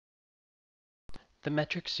The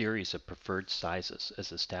metric series of preferred sizes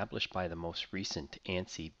as established by the most recent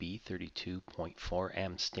ANSI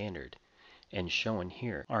B32.4M standard and shown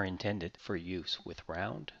here are intended for use with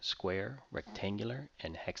round, square, rectangular,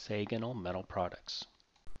 and hexagonal metal products.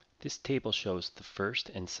 This table shows the first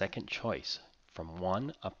and second choice from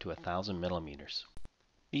 1 up to 1,000 millimeters.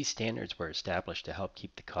 These standards were established to help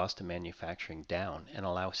keep the cost of manufacturing down and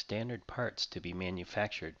allow standard parts to be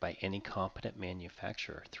manufactured by any competent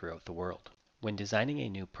manufacturer throughout the world. When designing a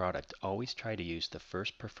new product, always try to use the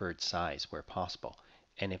first preferred size where possible,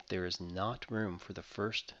 and if there is not room for the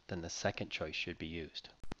first, then the second choice should be used.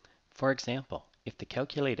 For example, if the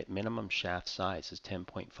calculated minimum shaft size is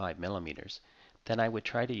 10.5 millimeters, then I would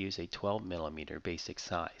try to use a 12 millimeter basic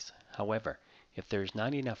size. However, if there is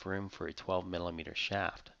not enough room for a 12 millimeter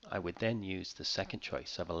shaft, I would then use the second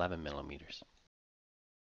choice of 11 millimeters.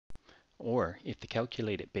 Or, if the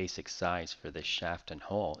calculated basic size for this shaft and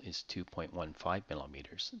hull is 2.15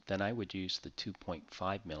 millimeters, then I would use the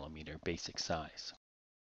 2.5 millimeter basic size.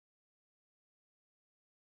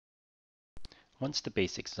 Once the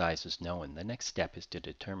basic size is known, the next step is to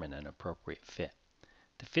determine an appropriate fit.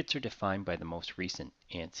 The fits are defined by the most recent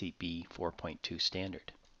ANSI B4.2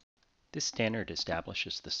 standard. This standard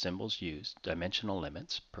establishes the symbols used, dimensional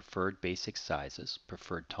limits, preferred basic sizes,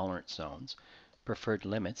 preferred tolerance zones, preferred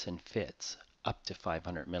limits and fits up to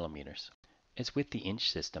 500 millimeters. As with the inch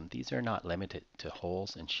system, these are not limited to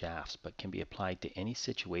holes and shafts but can be applied to any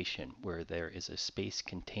situation where there is a space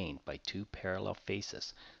contained by two parallel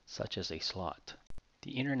faces, such as a slot.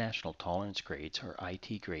 The International Tolerance Grades, or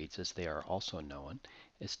IT grades as they are also known,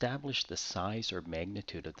 establish the size or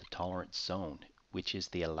magnitude of the tolerance zone, which is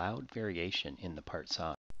the allowed variation in the part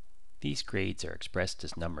size. These grades are expressed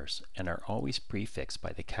as numbers and are always prefixed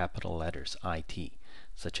by the capital letters IT,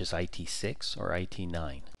 such as IT6 or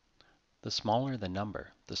IT9. The smaller the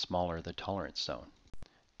number, the smaller the tolerance zone.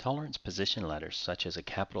 Tolerance position letters such as a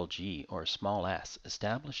capital G or a small s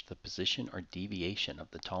establish the position or deviation of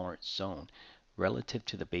the tolerance zone relative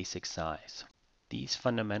to the basic size. These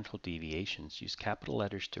fundamental deviations use capital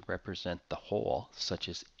letters to represent the hole, such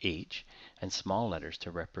as H, and small letters to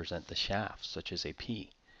represent the shaft, such as a P.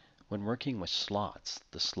 When working with slots,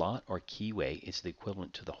 the slot or keyway is the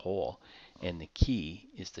equivalent to the hole, and the key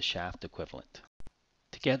is the shaft equivalent.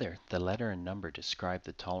 Together, the letter and number describe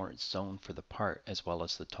the tolerance zone for the part as well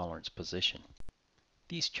as the tolerance position.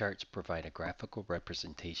 These charts provide a graphical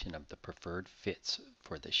representation of the preferred fits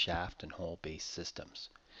for the shaft and hole base systems.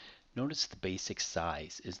 Notice the basic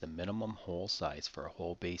size is the minimum hole size for a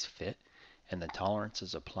hole base fit, and the tolerance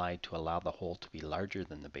is applied to allow the hole to be larger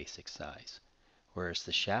than the basic size. Whereas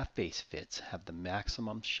the shaft base fits have the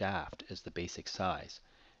maximum shaft as the basic size,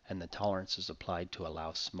 and the tolerance is applied to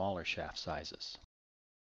allow smaller shaft sizes.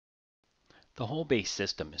 The hole base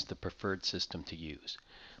system is the preferred system to use,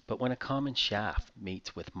 but when a common shaft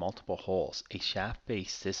meets with multiple holes, a shaft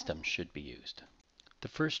base system should be used. The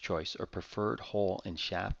first choice or preferred hole and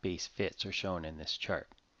shaft base fits are shown in this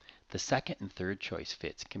chart. The second and third choice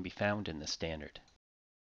fits can be found in the standard.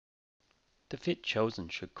 The fit chosen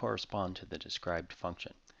should correspond to the described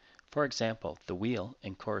function. For example, the wheel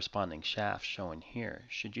and corresponding shaft shown here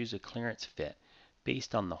should use a clearance fit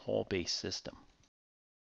based on the hole base system.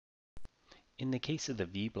 In the case of the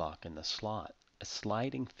V-block and the slot, a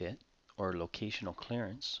sliding fit or locational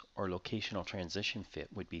clearance or locational transition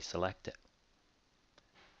fit would be selected.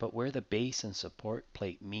 But where the base and support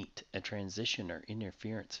plate meet, a transition or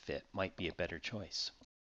interference fit might be a better choice.